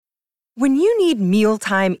When you need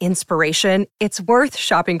mealtime inspiration, it's worth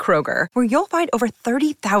shopping Kroger, where you'll find over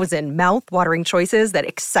 30,000 mouth-watering choices that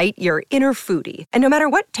excite your inner foodie. And no matter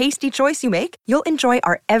what tasty choice you make, you'll enjoy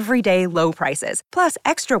our everyday low prices, plus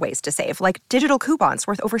extra ways to save, like digital coupons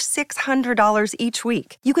worth over $600 each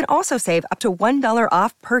week. You can also save up to $1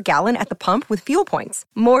 off per gallon at the pump with fuel points.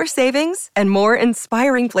 More savings and more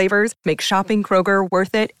inspiring flavors make shopping Kroger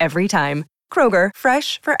worth it every time. Kroger,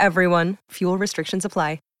 fresh for everyone. Fuel restrictions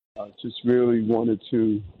apply. I just really wanted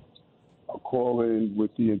to call in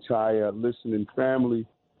with the entire listening family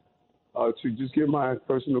to just give my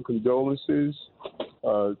personal condolences.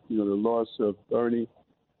 The loss of Bernie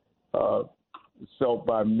was felt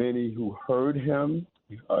by many who heard him,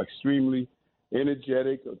 extremely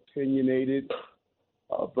energetic, opinionated,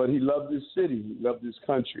 but he loved his city, he loved his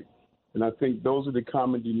country. And I think those are the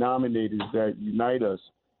common denominators that unite us.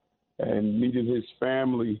 And meeting his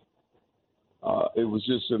family, it was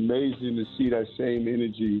just amazing to see that same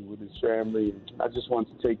energy with his family. I just want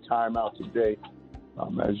to take time out today,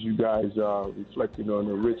 as you guys are reflecting on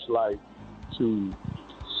a rich life, to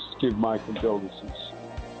give my condolences.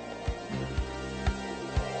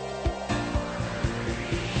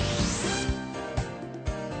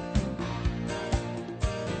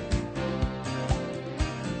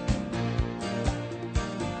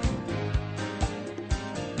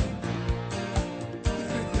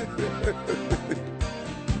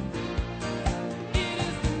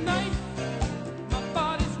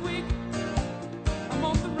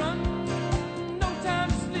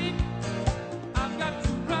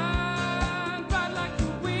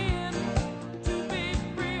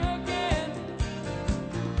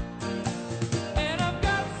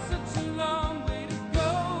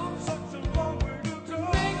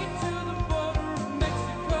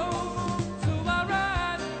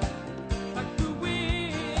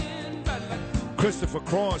 Christopher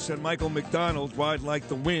Cross and Michael McDonald, Ride Like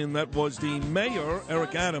the Wind. That was the mayor,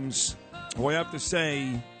 Eric Adams, who I have to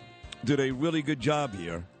say did a really good job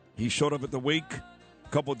here. He showed up at the wake a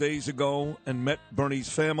couple days ago and met Bernie's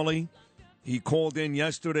family. He called in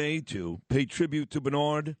yesterday to pay tribute to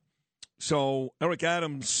Bernard. So Eric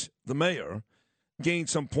Adams, the mayor, gained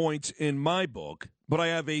some points in my book. But I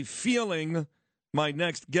have a feeling my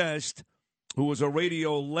next guest, who was a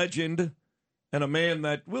radio legend and a man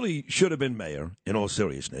that really should have been mayor, in all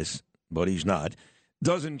seriousness, but he's not,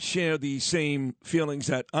 doesn't share the same feelings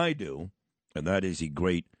that I do, and that is the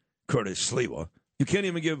great Curtis Sliwa. You can't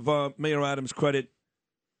even give Mayor Adams credit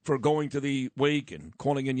for going to the wake and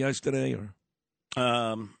calling in yesterday, or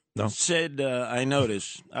no? Sid, I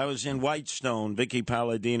noticed. I was in Whitestone. Vicky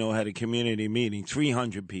Palladino had a community meeting,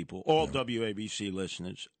 300 people, all WABC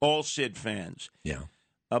listeners, all Sid fans. Yeah.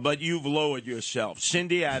 But you've lowered yourself.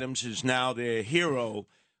 Cindy Adams is now their hero,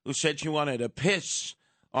 who said she wanted to piss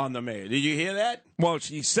on the mayor. Did you hear that? Well,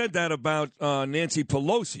 she said that about Nancy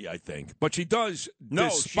Pelosi, I think. But she does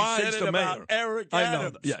despise she said it the mayor. about Eric Adams.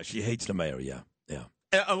 Adams. Yeah, she hates the mayor, yeah.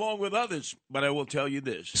 Along with others, but I will tell you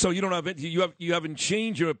this. So you don't have you haven't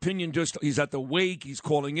changed your opinion. Just he's at the wake. He's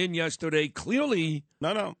calling in yesterday. Clearly,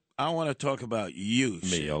 no. I want to talk about you.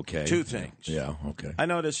 Me, okay. Two things. Yeah, okay. I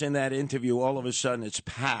noticed in that interview, all of a sudden, it's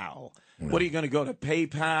PAL. Yeah. What are you going to go to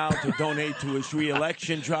PayPal to donate to his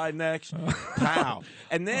reelection drive next? PAL.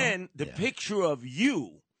 And then the picture of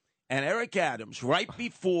you and Eric Adams right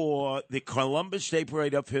before the Columbus Day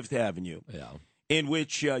Parade up Fifth Avenue. Yeah. In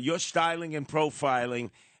which you're styling and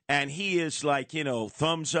profiling, and he is like,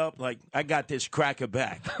 thumbs up, like, I got this cracker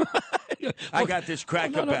back. I got this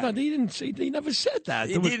cracker back. No, he never said that.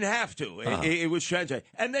 He didn't have to. It was translated.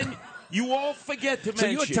 And then you all forget to mention.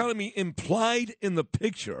 So you're telling me implied in the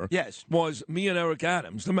picture was me and Eric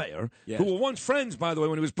Adams, the mayor, who were once friends, by the way,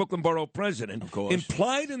 when he was Brooklyn Borough president. Of course.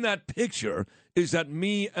 Implied in that picture is that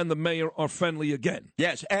me and the mayor are friendly again.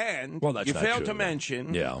 Yes, and you failed to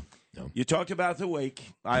mention. Yeah. You talked about the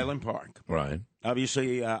wake, Island Park. Right.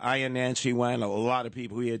 Obviously, I and Nancy went. A lot of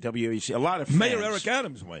people here at WABC. A lot of fans. Mayor Eric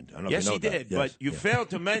Adams went. I don't know yes, if you know he did. Yes. But you failed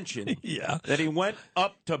to mention that he went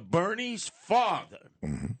up to Bernie's father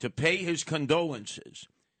to pay his condolences.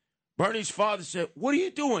 Bernie's father said, "What are you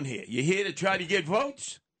doing here? You here to try to get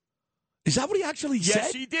votes?" Is that what he actually said?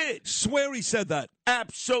 Yes, he did. Swear he said that.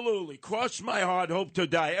 Absolutely. Cross my heart, hope to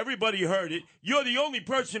die. Everybody heard it. You're the only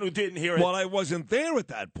person who didn't hear it. Well, I wasn't there at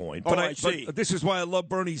that point. But I see. But this is why I love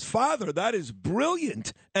Bernie's father. That is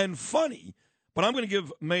brilliant and funny. But I'm going to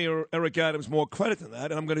give Mayor Eric Adams more credit than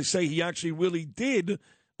that, and I'm going to say he actually really did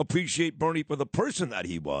appreciate Bernie for the person that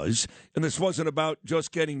he was, and this wasn't about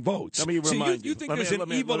just getting votes. Let me remind you think there's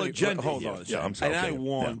an evil agenda hold here. on. Yeah, I'm sorry. And I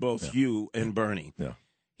warned both you and Bernie. Yeah.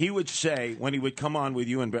 he would say when he would come on with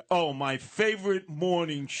you and oh, my favorite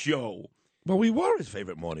morning show. Well, we were his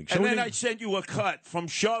favorite morning show. And then I sent you a cut from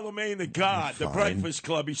Charlemagne the God, the Fine. Breakfast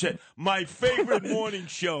Club. He said, my favorite morning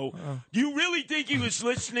show. Do you really think he was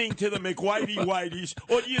listening to the McWhitey Whiteys,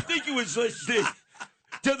 or do you think he was listening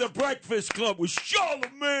to the Breakfast Club with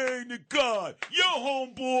Charlemagne the God, your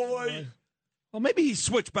homeboy? Well, maybe he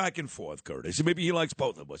switched back and forth, Curtis. Maybe he likes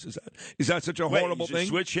both of us. Is that such a horrible he's a thing?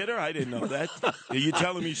 Switch hitter? I didn't know that. Are you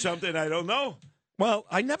telling me something I don't know? Well,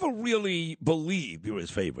 I never really believed you were his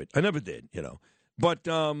favorite. I never did, But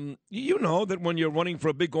you know that when you're running for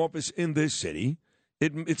a big office in this city,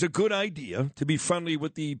 it's a good idea to be friendly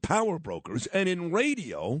with the power brokers. And in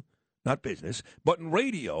radio, not business, but in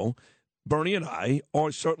radio, Bernie and I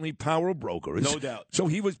are certainly power brokers. No doubt. So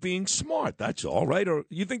he was being smart, that's all, right? Or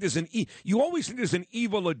you think you always think there's an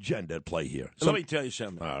evil agenda at play here. Let me tell you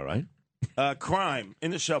something. All right. Crime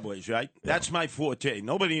in the subways, right? Yeah. That's my forte.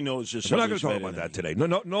 Nobody knows the subways. We're not going to talk about that today.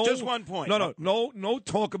 No. Just one point. No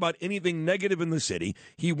talk about anything negative in the city.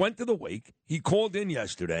 He went to the wake. He called in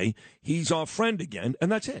yesterday. He's our friend again,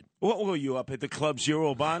 and that's it. What were you up at the Club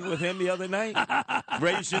Zero Bond with him the other night?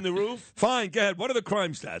 Raising the roof? Fine, go ahead. What are the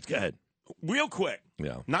crime stats? Go ahead. Real quick.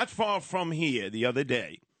 Yeah. Not far from here the other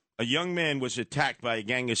day, a young man was attacked by a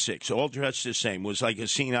gang of six, all dressed the same. Was like a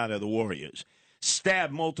scene out of The Warriors.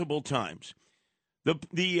 Stabbed multiple times.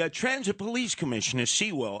 The Transit Police Commissioner,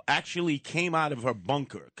 Sewell, actually came out of her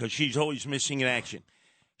bunker because she's always missing in action.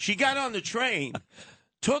 She got on the train,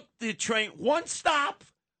 took the train, one stop.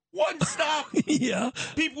 Yeah.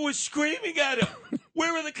 People were screaming at her.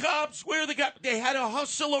 Where are the cops? Where are the cops? They had to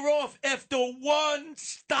hustle her off after one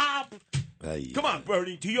stop. Come on,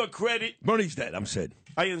 Bernie, to your credit. Bernie's dead. I'm Sid.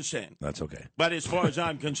 I understand. That's okay. But as far as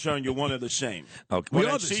I'm concerned, you're one of the same. Okay. When We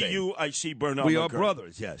are I the see same. you, I see Bernard. We are McGurk.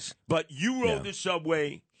 brothers, yes. But you rode the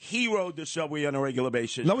subway. He rode the subway on a regular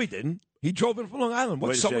basis. No, he didn't. He drove in from Long Island. What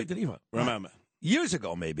Wait a subway sec. did he run? Remember. Years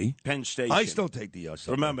ago, maybe. Penn Station. I still take the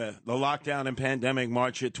subway. Remember, the lockdown and pandemic,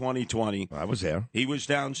 March of 2020. I was there. He was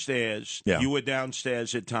downstairs. Yeah. You were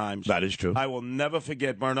downstairs at times. That is true. I will never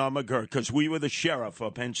forget Bernard McGurk because we were the sheriff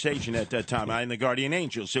of Penn Station at that time. I and the Guardian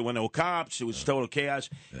Angels. There were no cops. It was total chaos.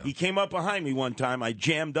 Yeah. He came up behind me one time. I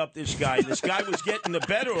jammed up this guy. This guy was getting the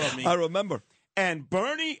better of me. I remember. And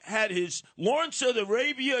Bernie had his Lawrence of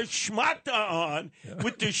Arabia schmata on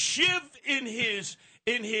with the shiv in his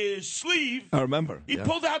sleeve. I remember. He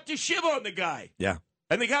pulled out the shiv on the guy. Yeah.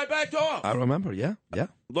 And the guy backed off. I remember, yeah.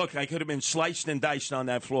 Look, I could have been sliced and diced on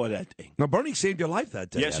that floor that day. No, Bernie saved your life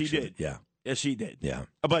that day. Yes, actually. he did. Yeah. Yes, he did. Yeah.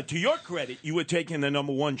 But to your credit, you were taking the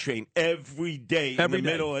number one train every day in the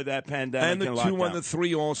middle of that pandemic and the and 2 lockdown. and the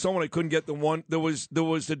 3 also, and I couldn't get the one. There was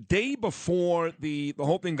the day before the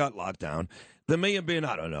whole thing got locked down. There may have been,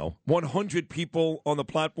 I don't know, 100 people on the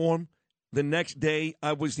platform. The next day,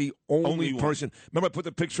 I was the only person. Remember, I put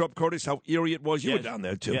the picture up, Curtis, how eerie it was? You were down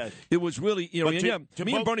there, too. Yes. It was really eerie.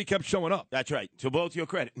 Me and Bernie kept showing up. That's right. To both your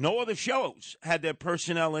credit. No other shows had their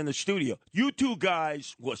personnel in the studio. You two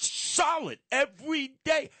guys were solid every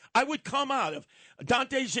day. I would come out of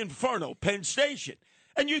Dante's Inferno, Penn Station,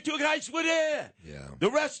 and you two guys were there. Yeah.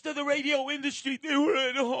 The rest of the radio industry, they were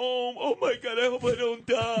at home. Oh, my God, I hope I don't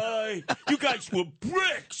die. You guys were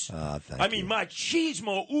bricks. I mean,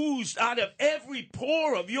 machismo oozed out of every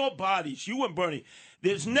pore of your bodies. You and Bernie.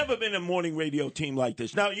 There's never been a morning radio team like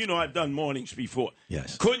this. Now, you know I've done mornings before.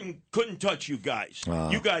 Yes. Couldn't touch you guys.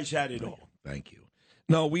 You guys had it all. Thank you.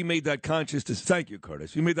 No, we made that conscious decision. Thank you,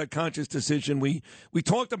 Curtis. We made that conscious decision. We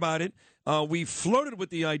talked about it. We flirted with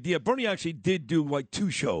the idea. Bernie actually did do like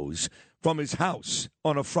 2 shows from his house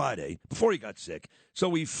on a Friday before he got sick. So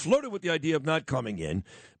we flirted with the idea of not coming in.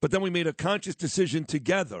 But then we made a conscious decision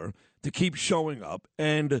together to keep showing up.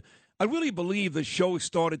 And I really believe the show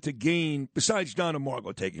started to gain, besides John and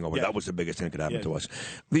Margot taking over, that was the biggest thing that could happen to us.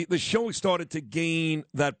 The show started to gain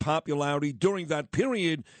that popularity during that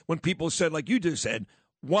period when people said, like you just said,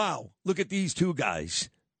 wow, look at these 2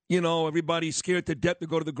 guys. You know, everybody's scared to death to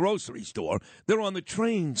go to the grocery store. They're on the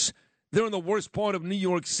trains. They're in the worst part of New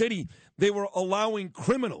York City. They were allowing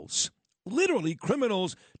criminals, literally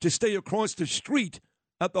criminals, to stay across the street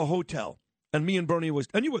at the hotel. And me and Bernie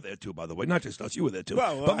and you were there too, by the way, not just us, you were there too.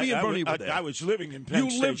 Well, but me and Bernie were there. I was living in Penn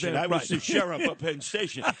Station. I was the sheriff of Penn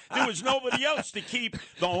Station. There was nobody else to keep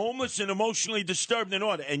the homeless and emotionally disturbed in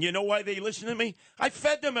order. And you know why they listen to me? I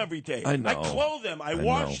fed them every day. I know. I clothed them. I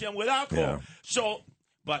washed them with alcohol. Yeah. So,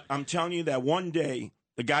 but I'm telling you that one day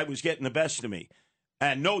the guy was getting the best of me.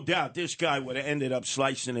 And no doubt this guy would have ended up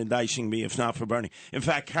slicing and dicing me if not for Bernie. In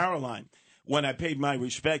fact, Caroline when I paid my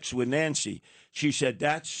respects with Nancy, she said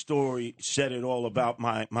that story said it all about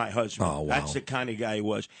my husband. Oh, wow. That's the kind of guy he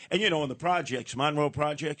was. And, in the projects, Monroe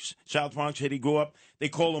Projects, South Bronx, that he grew up, they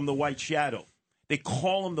call him the White Shadow. They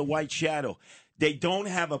call him the White Shadow. They don't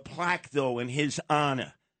have a plaque, though, in his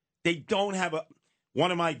honor. They don't have a... One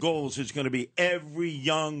of my goals is going to be every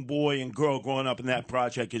young boy and girl growing up in that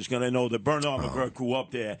project is going to know that Bernard McGuirk grew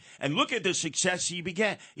up there. And look at the success he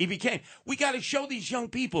became. We got to show these young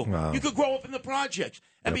people. You could grow up in the projects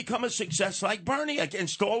and become a success like Bernie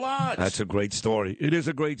against all odds. That's a great story. It is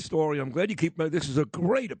a great story. I'm glad you keep... This is a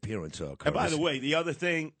great appearance, Curtis. And by the way, the other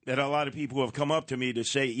thing that a lot of people have come up to me to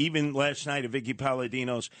say, even last night at Vicky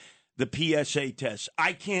Palladino's, the PSA test.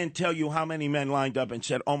 I can't tell you how many men lined up and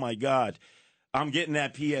said, oh, my God, I'm getting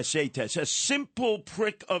that PSA test. A simple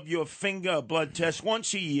prick of your finger blood test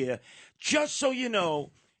once a year, just so you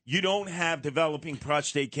know you don't have developing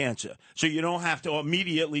prostate cancer. So you don't have to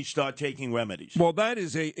immediately start taking remedies. Well, that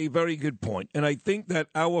is a very good point. And I think that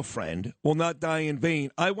our friend will not die in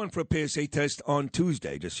vain. I went for a PSA test on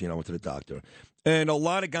Tuesday, just, went to the doctor. And a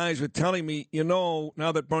lot of guys were telling me, now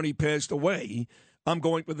that Bernie passed away, I'm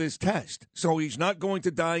going for this test. So he's not going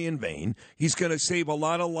to die in vain. He's going to save a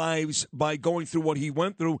lot of lives by going through what he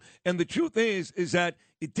went through. And the truth is that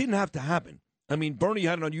it didn't have to happen. I mean, Bernie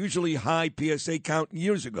had an unusually high PSA count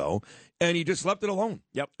years ago, and he just left it alone.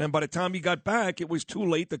 Yep. And by the time he got back, it was too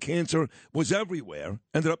late. The cancer was everywhere,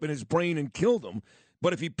 ended up in his brain and killed him.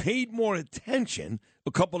 But if he paid more attention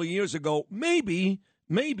a couple of years ago, maybe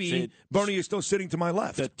Bernie is still sitting to my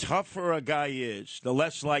left. The tougher a guy is, the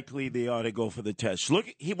less likely they are to go for the test. Look,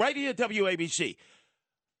 right here at WABC,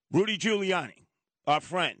 Rudy Giuliani, our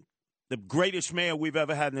friend, the greatest mayor we've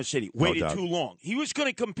ever had in the city, waited too long. He was going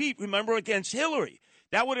to compete, remember, against Hillary.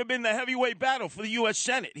 That would have been the heavyweight battle for the U.S.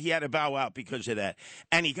 Senate. He had to bow out because of that.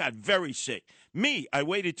 And he got very sick. Me, I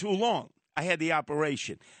waited too long. I had the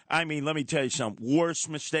operation. I mean, let me tell you something. Worst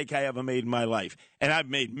mistake I ever made in my life. And I've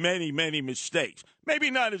made many, many mistakes. Maybe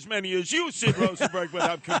not as many as you, Sid Rosenberg, but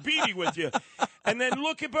I'm competing with you. And then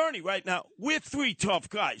look at Bernie right now. We're three tough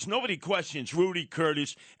guys. Nobody questions Rudy,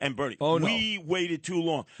 Curtis, and Bernie. Oh, no. We waited too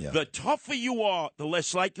long. Yeah. The tougher you are, the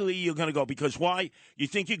less likely you're going to go. Because why? You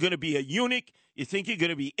think you're going to be a eunuch. You think you're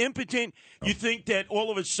going to be impotent. You think that all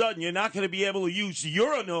of a sudden you're not going to be able to use the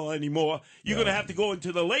urinal anymore. You're going to have to go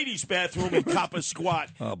into the ladies' bathroom and cop a squat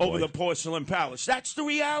over the porcelain palace. That's the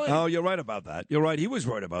reality. Oh, you're right about that. You're right. He was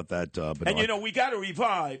right about that. And, we got to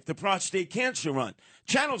revive the prostate cancer run.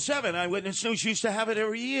 Channel 7, Eyewitness News, used to have it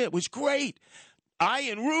every year. It was great. I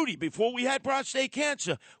and Rudy, before we had prostate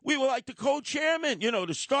cancer, we were like the co-chairman,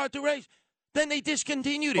 to start the race. Then they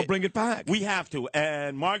discontinued it. Well, bring it back. We have to.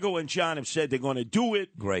 And Margot and John have said they're going to do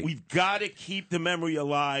it. Great. We've got to keep the memory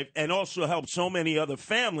alive and also help so many other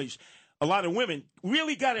families. A lot of women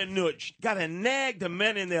really got to nag the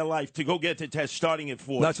men in their life to go get the test starting at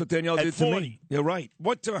 40. That's what Danielle did 40. to me. You're right.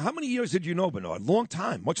 How many years did you know, Bernard? Long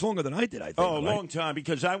time. Much longer than I did, I think. Oh, a long time,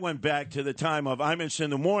 because I went back to the time of Imus in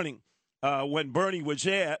the Morning. When Bernie was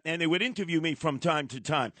there, and they would interview me from time to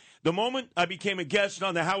time. The moment I became a guest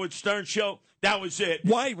on the Howard Stern show, that was it.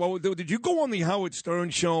 Why? Well, did you go on the Howard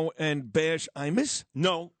Stern show and bash Imus?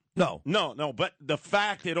 No. No. But the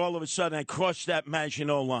fact that all of a sudden I crossed that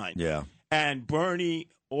Maginot line. Yeah. And Bernie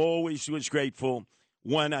always was grateful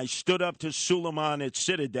when I stood up to Suleiman at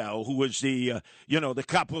Citadel, who was the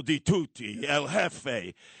capo di tutti, El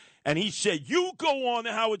Jefe. And he said, you go on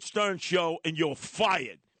the Howard Stern show and you're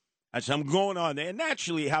fired. As I'm going on there,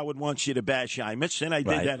 naturally, Howard wants you to bash Imus, and I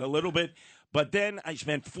did that a little bit. But then I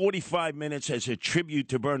spent 45 minutes as a tribute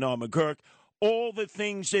to Bernard McGuirk, all the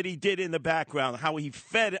things that he did in the background, how he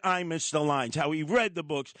fed Imus the lines, how he read the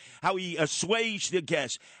books, how he assuaged the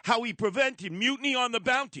guests, how he prevented mutiny on the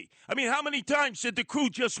Bounty. I mean, how many times did the crew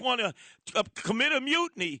just want to commit a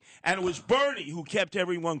mutiny? And it was Bernie who kept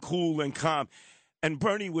everyone cool and calm. And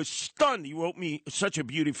Bernie was stunned. He wrote me such a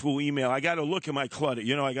beautiful email. I got to look at my clutter.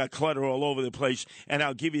 I got clutter all over the place, and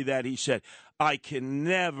I'll give you that. He said, I can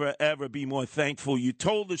never, ever be more thankful. You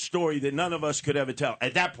told the story that none of us could ever tell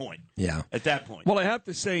at that point. Yeah. At that point. Well, I have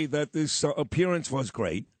to say that this appearance was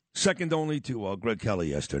great. Second only to Greg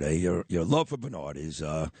Kelly yesterday. Your love for Bernard is...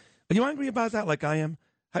 are you angry about that like I am?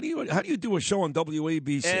 How do you do a show on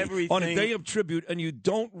WABC on a day of tribute and you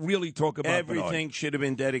don't really talk about everything? Bernard? Should have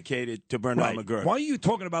been dedicated to Bernard McGuirk. Why are you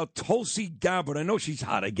talking about Tulsi Gabbard? I know she's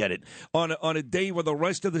hot. I get it. On a day where the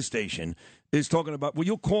rest of the station is talking about. Will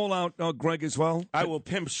you call out Greg as well? I will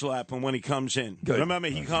pimp slap him when he comes in. Good. Remember,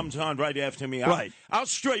 he comes on right after me. Right. I'll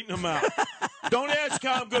straighten him out. Don't ask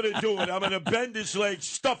how I'm going to do it. I'm going to bend his leg,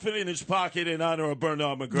 stuff it in his pocket in honor of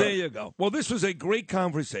Bernard McGuirk. There you go. Well, this was a great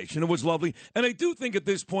conversation. It was lovely. And I do think at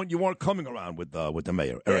this point you are coming around with the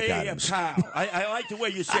mayor, Eric Adams. Yeah, pal. I like the way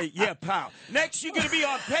you say, yeah, pal. Next, you're going to be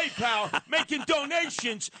on PayPal making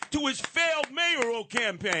donations to his failed mayoral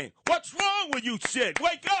campaign. What's wrong with you, Sid?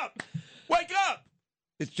 Wake up. Wake up.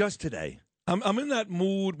 It's just today. I'm in that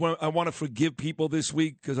mood where I want to forgive people this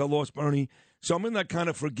week because I lost Bernie. So I'm in that kind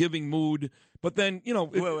of forgiving mood. But then, you know.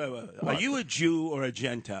 Wait. Are you a Jew or a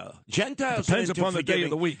Gentile? Gentiles depends upon the day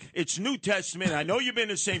of the week. It's New Testament. I know you've been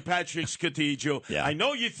to St. Patrick's Cathedral. Yeah. I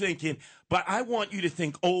know you're thinking, but I want you to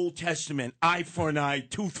think Old Testament, eye for an eye,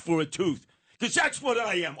 tooth for a tooth. Because that's what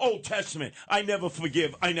I am, Old Testament. I never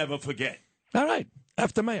forgive, I never forget. All right.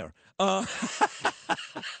 After mayor.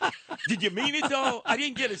 Did you mean it, though? I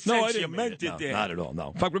didn't get a sense you meant it there. Not at all,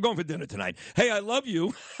 no. In fact, we're going for dinner tonight. Hey, I love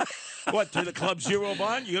you. What, to the Club Zero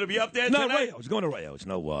Bond? You going to be up there tonight? No, Rayo's. Going to Rayo's.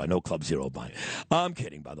 No Club Zero Bond. I'm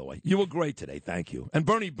kidding, by the way. You were great today. Thank you. And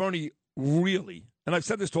Bernie really, and I've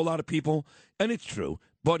said this to a lot of people, and it's true,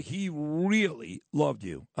 but he really loved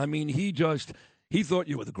you. I mean, he thought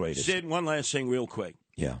you were the greatest. Sid, one last thing real quick.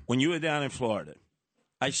 Yeah. When you were down in Florida,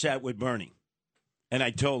 I sat with Bernie, and I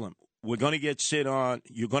told him, we're going to get Sid on.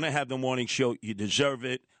 You're going to have the morning show. You deserve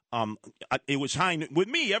it. It was high noon. With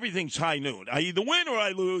me, everything's high noon. I either win or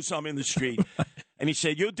I lose. I'm in the street. And he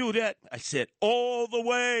said, you'll do that? I said, all the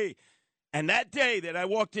way. And that day that I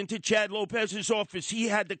walked into Chad Lopez's office, he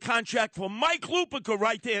had the contract for Mike Lupica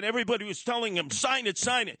right there, and everybody was telling him, sign it,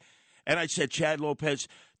 sign it. And I said, Chad Lopez,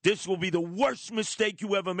 this will be the worst mistake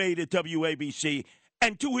you ever made at WABC.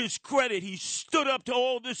 And to his credit, he stood up to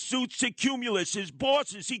all the suits at Cumulus, his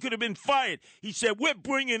bosses. He could have been fired. He said, we're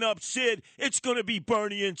bringing up Sid. It's going to be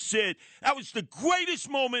Bernie and Sid. That was the greatest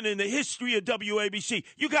moment in the history of WABC.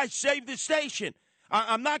 You guys saved the station.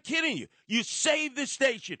 I'm not kidding you. You saved the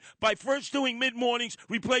station by first doing mid-mornings,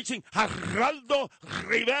 replacing Geraldo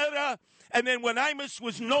Rivera. And then when Imus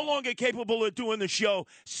was no longer capable of doing the show,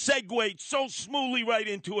 segued so smoothly right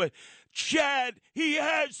into it. Chad, he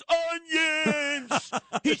has onions.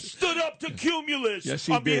 He stood up to Cumulus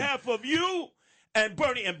on behalf of you and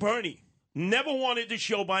Bernie. And Bernie never wanted the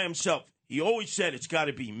show by himself. He always said it's got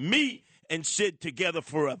to be me and Sid together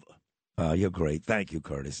forever. You're great. Thank you,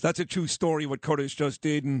 Curtis. That's a true story, what Curtis just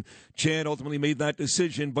did, and Chad ultimately made that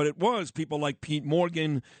decision. But it was people like Pete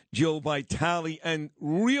Morgan, Jill Vitale, and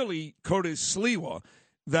really Curtis Sliwa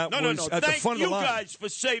that was at the front of the line. Thank you guys for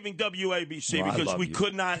saving WABC because we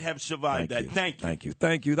could not have survived that. Thank you.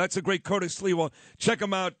 Thank you. That's a great Curtis Sliwa. Check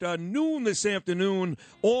him out noon this afternoon,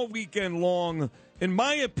 all weekend long. In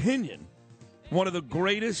my opinion, one of the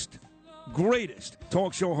greatest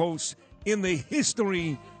talk show hosts in the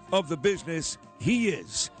history of the business. He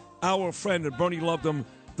is our friend, and Bernie loved him,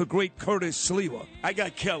 the great Curtis Sliwa. I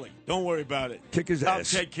got Kelly. Don't worry about it. Kick his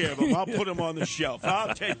ass. I'll take care of him. I'll put him on the shelf.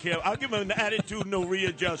 I'll take care of him. I'll give him an attitudinal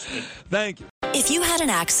readjustment. Thank you. If you had an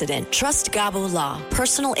accident, trust Gabo Law,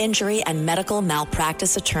 personal injury and medical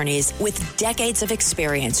malpractice attorneys with decades of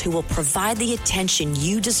experience who will provide the attention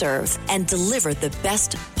you deserve and deliver the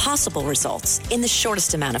best possible results in the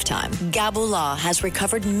shortest amount of time. Gabo Law has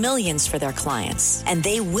recovered millions for their clients, and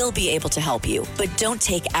they will be able to help you. But don't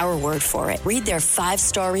take our word for it. Read their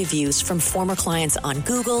 5-star reviews from former clients on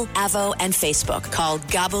Google, Avo, and Facebook. Call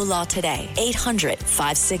Gabo Law today,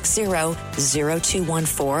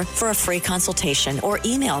 800-560-0214 for a free consultation, or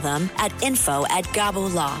email them at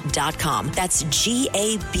info@gabolaw.com. That's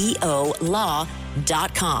GABO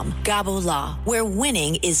law.com. Gabo Law, where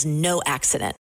winning is no accident.